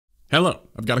Hello,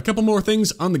 I've got a couple more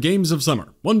things on the games of summer,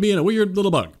 one being a weird little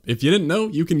bug. If you didn't know,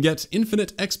 you can get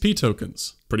infinite XP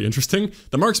tokens. Pretty interesting.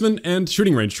 The Marksman and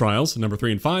Shooting Range Trials, number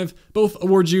 3 and 5, both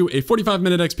award you a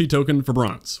 45-minute XP token for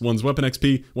bronze. One's weapon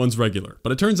XP, one's regular.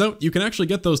 But it turns out you can actually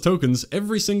get those tokens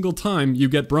every single time you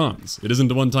get bronze. It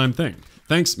isn't a one-time thing.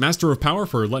 Thanks, Master of Power,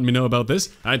 for letting me know about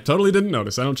this. I totally didn't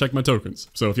notice. I don't check my tokens.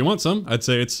 So if you want some, I'd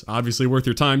say it's obviously worth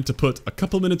your time to put a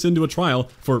couple minutes into a trial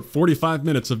for 45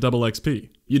 minutes of double XP.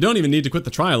 You don't even need to quit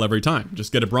the trial every time.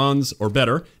 Just get a bronze or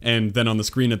better, and then on the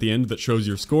screen at the end that shows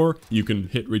your score, you can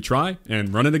hit retry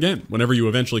and run it again. Whenever you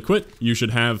eventually quit, you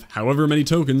should have however many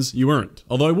tokens you earned.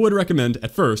 Although I would recommend,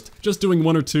 at first, just doing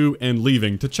 1 or 2 and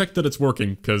leaving to check that it's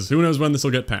working, because who knows when this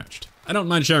will get patched. I don't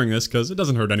mind sharing this because it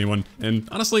doesn't hurt anyone, and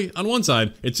honestly, on one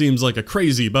side, it seems like a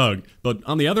crazy bug, but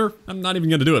on the other, I'm not even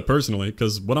going to do it personally,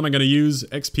 because what am I going to use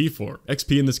XP for?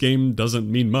 XP in this game doesn't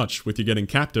mean much with you getting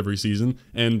capped every season,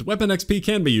 and weapon XP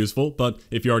can be useful, but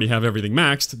if you already have everything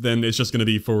maxed, then it's just going to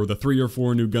be for the 3 or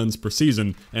 4 new guns per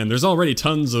season, and there's already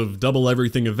tons of double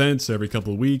everything events every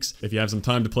couple of weeks. If you have some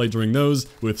time to play during those,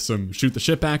 with some shoot the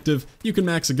ship active, you can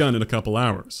max a gun in a couple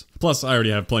hours. Plus, I already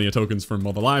have plenty of tokens from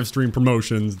all the live stream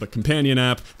promotions, the companion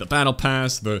app, the battle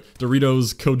pass, the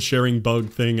Doritos code sharing bug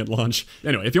thing at launch.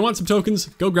 Anyway, if you want some tokens,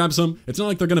 go grab some. It's not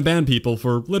like they're gonna ban people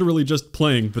for literally just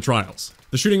playing the trials.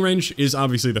 The shooting range is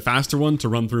obviously the faster one to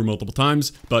run through multiple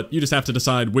times, but you just have to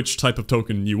decide which type of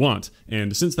token you want.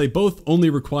 And since they both only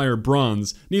require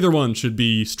bronze, neither one should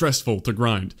be stressful to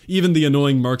grind. Even the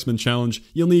annoying Marksman challenge,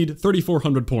 you'll need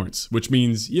 3,400 points, which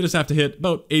means you just have to hit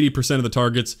about 80% of the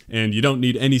targets, and you don't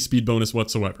need any speed bonus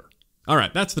whatsoever.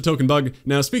 Alright, that's the token bug.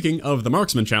 Now speaking of the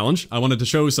Marksman challenge, I wanted to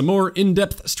show some more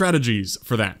in-depth strategies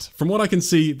for that. From what I can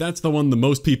see, that's the one that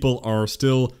most people are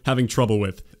still having trouble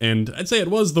with. And I'd say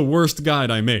it was the worst guide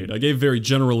I made. I gave very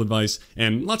general advice,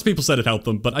 and lots of people said it helped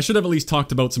them, but I should have at least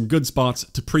talked about some good spots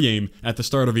to pre-aim at the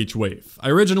start of each wave. I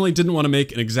originally didn't want to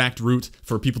make an exact route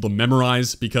for people to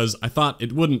memorize, because I thought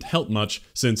it wouldn't help much,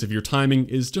 since if your timing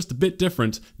is just a bit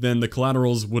different, then the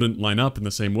collaterals wouldn't line up in the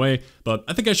same way, but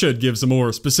I think I should give some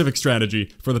more specific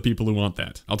strategy for the people who want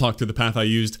that. I'll talk through the path I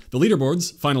used. The leaderboard's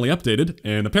finally updated,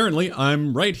 and apparently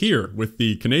I'm right here with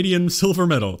the Canadian silver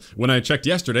medal. When I checked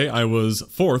yesterday, I was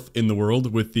 4th in the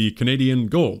world with the Canadian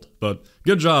gold. But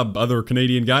good job, other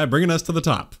Canadian guy, bringing us to the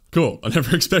top. Cool, I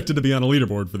never expected to be on a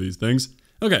leaderboard for these things.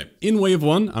 Okay, in wave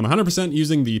 1, I'm 100%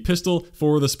 using the pistol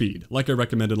for the speed, like I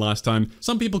recommended last time.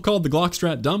 Some people called the Glock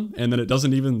strat dumb, and then it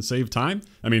doesn't even save time.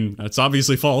 I mean, that's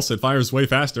obviously false, it fires way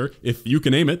faster. If you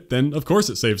can aim it, then of course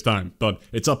it saves time, but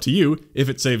it's up to you if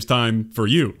it saves time for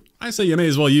you. I say you may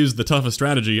as well use the toughest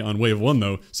strategy on wave 1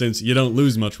 though, since you don't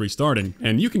lose much restarting,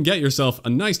 and you can get yourself a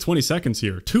nice 20 seconds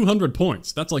here, 200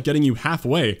 points. That's like getting you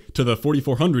halfway to the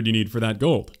 4,400 you need for that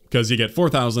gold, because you get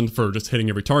 4,000 for just hitting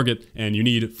every target, and you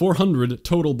need 400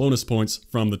 total bonus points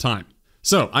from the time.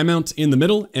 So, I mount in the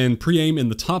middle and pre-aim in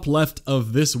the top left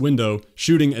of this window,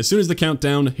 shooting as soon as the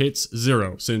countdown hits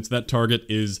 0, since that target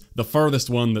is the farthest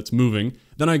one that's moving.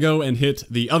 Then I go and hit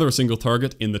the other single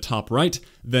target in the top right,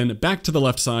 then back to the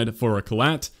left side for a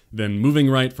collat, then moving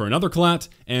right for another collat,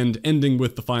 and ending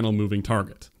with the final moving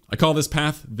target. I call this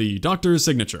path the Doctor's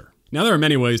Signature. Now there are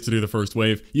many ways to do the first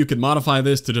wave. You could modify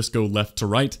this to just go left to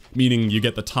right, meaning you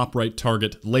get the top right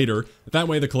target later. That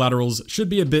way the collaterals should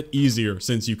be a bit easier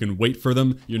since you can wait for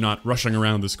them, you're not rushing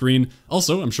around the screen.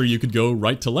 Also, I'm sure you could go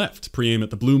right to left, pre-aim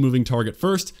at the blue moving target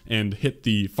first, and hit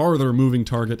the farther moving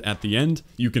target at the end.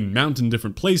 You can mount in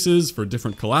different places for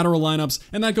different collateral lineups,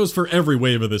 and that goes for every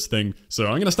wave of this thing. So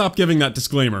I'm gonna stop giving that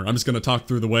disclaimer. I'm just gonna talk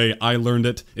through the way I learned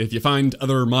it. If you find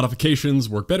other modifications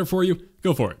work better for you,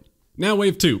 go for it. Now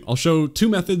wave 2, I'll show 2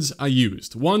 methods I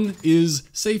used. One is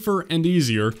safer and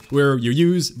easier, where you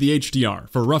use the HDR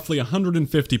for roughly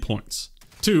 150 points.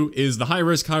 2 is the high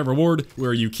risk, high reward,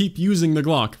 where you keep using the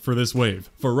Glock for this wave,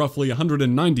 for roughly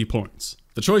 190 points.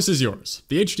 The choice is yours.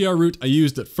 The HDR route I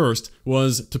used at first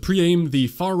was to pre-aim the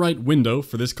far right window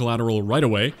for this collateral right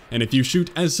away, and if you shoot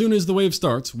as soon as the wave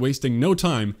starts, wasting no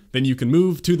time, then you can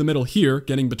move to the middle here,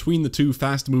 getting between the 2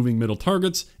 fast-moving middle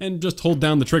targets, and just hold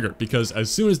down the trigger, because as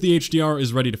soon as the HDR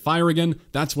is ready to fire again,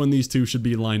 that's when these 2 should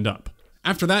be lined up.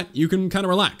 After that, you can kind of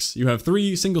relax. You have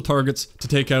 3 single targets to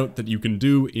take out that you can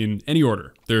do in any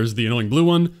order. There's the annoying blue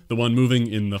one, the one moving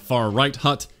in the far right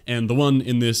hut, and the one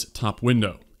in this top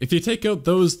window. If you take out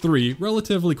those 3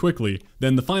 relatively quickly,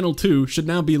 then the final 2 should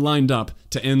now be lined up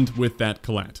to end with that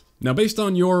collat. Now, based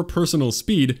on your personal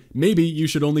speed, maybe you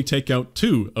should only take out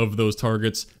 2 of those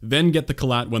targets, then get the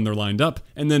collat when they're lined up,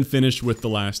 and then finish with the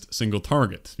last single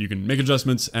target. You can make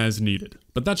adjustments as needed.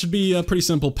 But that should be a pretty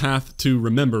simple path to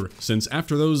remember, since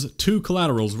after those 2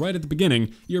 collaterals right at the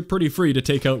beginning, you're pretty free to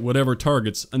take out whatever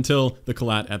targets until the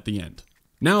collat at the end.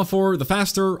 Now for the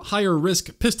faster, higher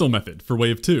risk pistol method for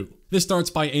Wave 2. This starts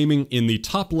by aiming in the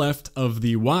top left of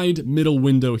the wide middle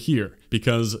window here,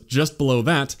 because just below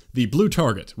that, the blue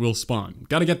target will spawn.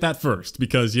 Gotta get that first,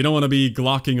 because you don't want to be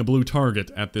glocking a blue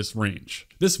target at this range.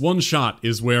 This one shot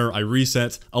is where I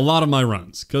reset a lot of my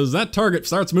runs, because that target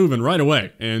starts moving right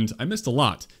away, and I missed a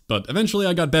lot. But eventually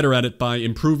I got better at it by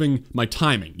improving my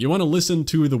timing. You want to listen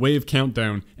to the wave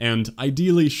countdown, and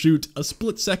ideally shoot a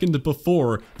split second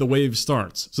before the wave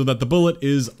starts, so that the bullet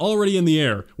is already in the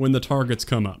air when the targets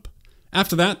come up.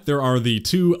 After that, there are the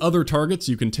 2 other targets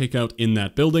you can take out in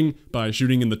that building by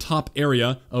shooting in the top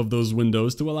area of those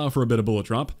windows to allow for a bit of bullet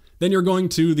drop. Then you're going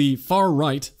to the far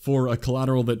right for a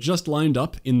collateral that just lined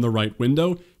up in the right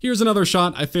window. Here's another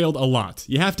shot I failed a lot.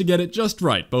 You have to get it just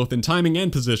right, both in timing and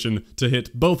position, to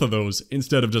hit both of those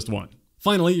instead of just one.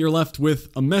 Finally, you're left with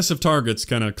a mess of targets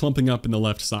kind of clumping up in the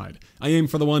left side. I aim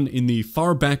for the one in the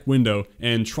far back window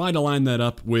and try to line that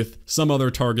up with some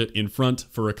other target in front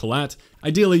for a collat.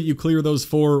 Ideally, you clear those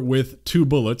 4 with 2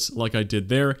 bullets, like I did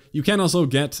there. You can also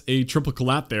get a triple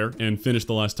collat there and finish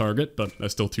the last target, but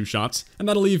that's still 2 shots. And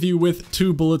that'll leave you with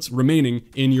 2 bullets remaining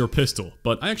in your pistol.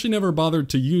 But I actually never bothered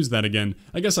to use that again.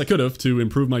 I guess I could have to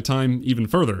improve my time even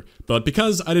further. But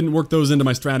because I didn't work those into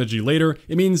my strategy later,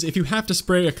 it means if you have to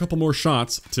spray a couple more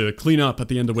shots to clean up at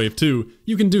the end of Wave 2,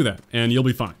 you can do that, and you'll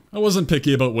be fine. I wasn't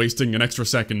picky about wasting an extra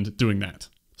second doing that.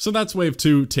 So that's Wave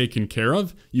 2 taken care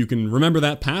of. You can remember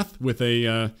that path with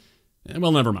a,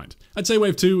 well, never mind. I'd say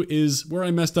Wave 2 is where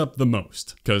I messed up the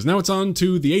most, because now it's on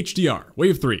to the HDR,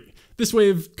 Wave 3. This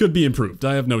wave could be improved,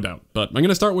 I have no doubt, but I'm going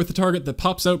to start with the target that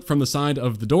pops out from the side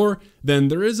of the door. Then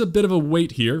there is a bit of a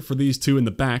wait here for these 2 in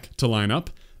the back to line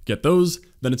up. Get those,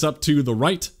 then it's up to the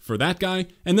right for that guy,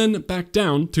 and then back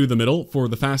down to the middle for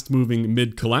the fast-moving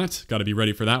mid-collat. Gotta be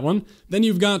ready for that one. Then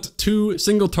you've got 2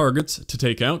 single targets to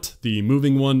take out, the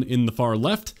moving one in the far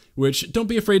left, which don't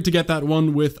be afraid to get that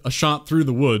one with a shot through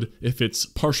the wood if it's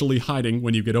partially hiding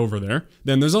when you get over there.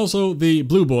 Then there's also the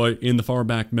blue boy in the far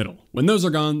back middle. When those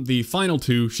are gone, the final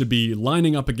 2 should be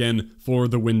lining up again for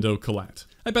the window collat.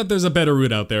 I bet there's a better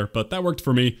route out there, but that worked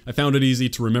for me. I found it easy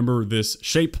to remember this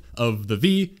shape of the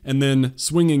V, and then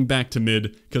swinging back to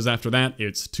mid, because after that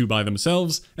it's 2 by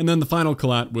themselves, and then the final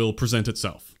collat will present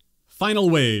itself.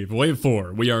 Final wave, Wave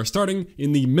 4. We are starting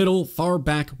in the middle far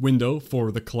back window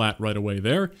for the collat right away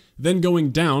there, then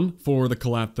going down for the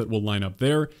collat that will line up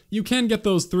there. You can get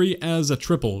those 3 as a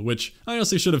triple, which I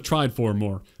honestly should have tried for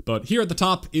more, but here at the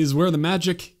top is where the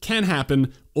magic can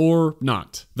happen or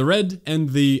not. The red and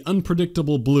the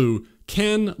unpredictable blue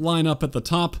can line up at the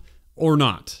top or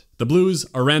not. The blues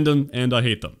are random and I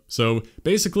hate them. So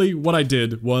basically what I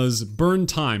did was burn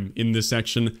time in this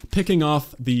section, picking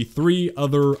off the 3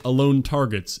 other alone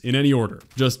targets in any order.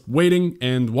 Just waiting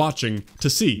and watching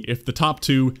to see if the top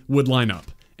 2 would line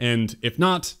up. And if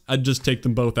not, I'd just take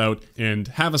them both out and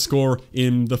have a score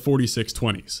in the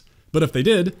 46-20s. But if they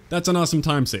did, that's an awesome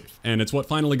time save, and it's what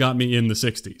finally got me in the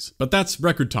 60s. But that's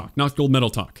record talk, not gold medal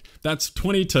talk. That's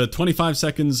 20 to 25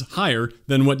 seconds higher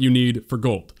than what you need for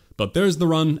gold. But there's the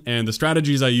run and the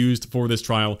strategies I used for this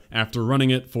trial after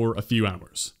running it for a few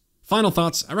hours. Final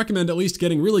thoughts, I recommend at least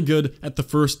getting really good at the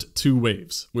first 2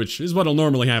 waves, which is what'll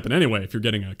normally happen anyway if you're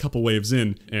getting a couple waves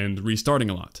in and restarting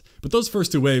a lot. But those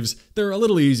first 2 waves, they're a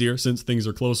little easier since things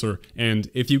are closer, and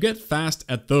if you get fast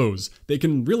at those, they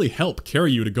can really help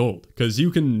carry you to gold, because you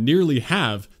can nearly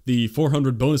have the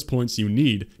 400 bonus points you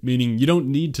need, meaning you don't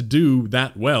need to do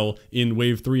that well in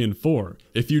Wave 3 and 4.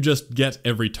 If you just get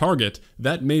every target,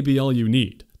 that may be all you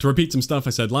need. To repeat some stuff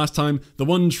I said last time, the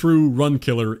one true run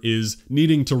killer is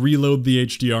needing to reload the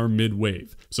HDR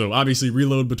mid-wave. So obviously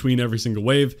reload between every single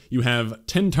wave. You have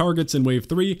 10 targets in Wave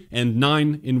 3 and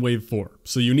 9 in Wave 4.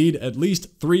 So you need at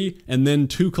least 3 and then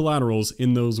 2 collaterals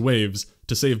in those waves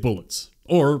to save bullets.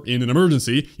 Or, in an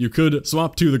emergency, you could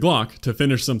swap to the Glock to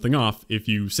finish something off if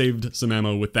you saved some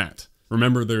ammo with that.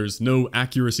 Remember, there's no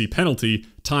accuracy penalty,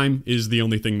 time is the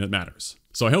only thing that matters.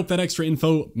 So I hope that extra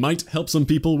info might help some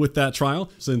people with that trial,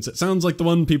 since it sounds like the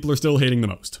one people are still hating the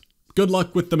most. Good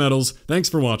luck with the medals, thanks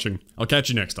for watching, I'll catch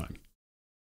you next time.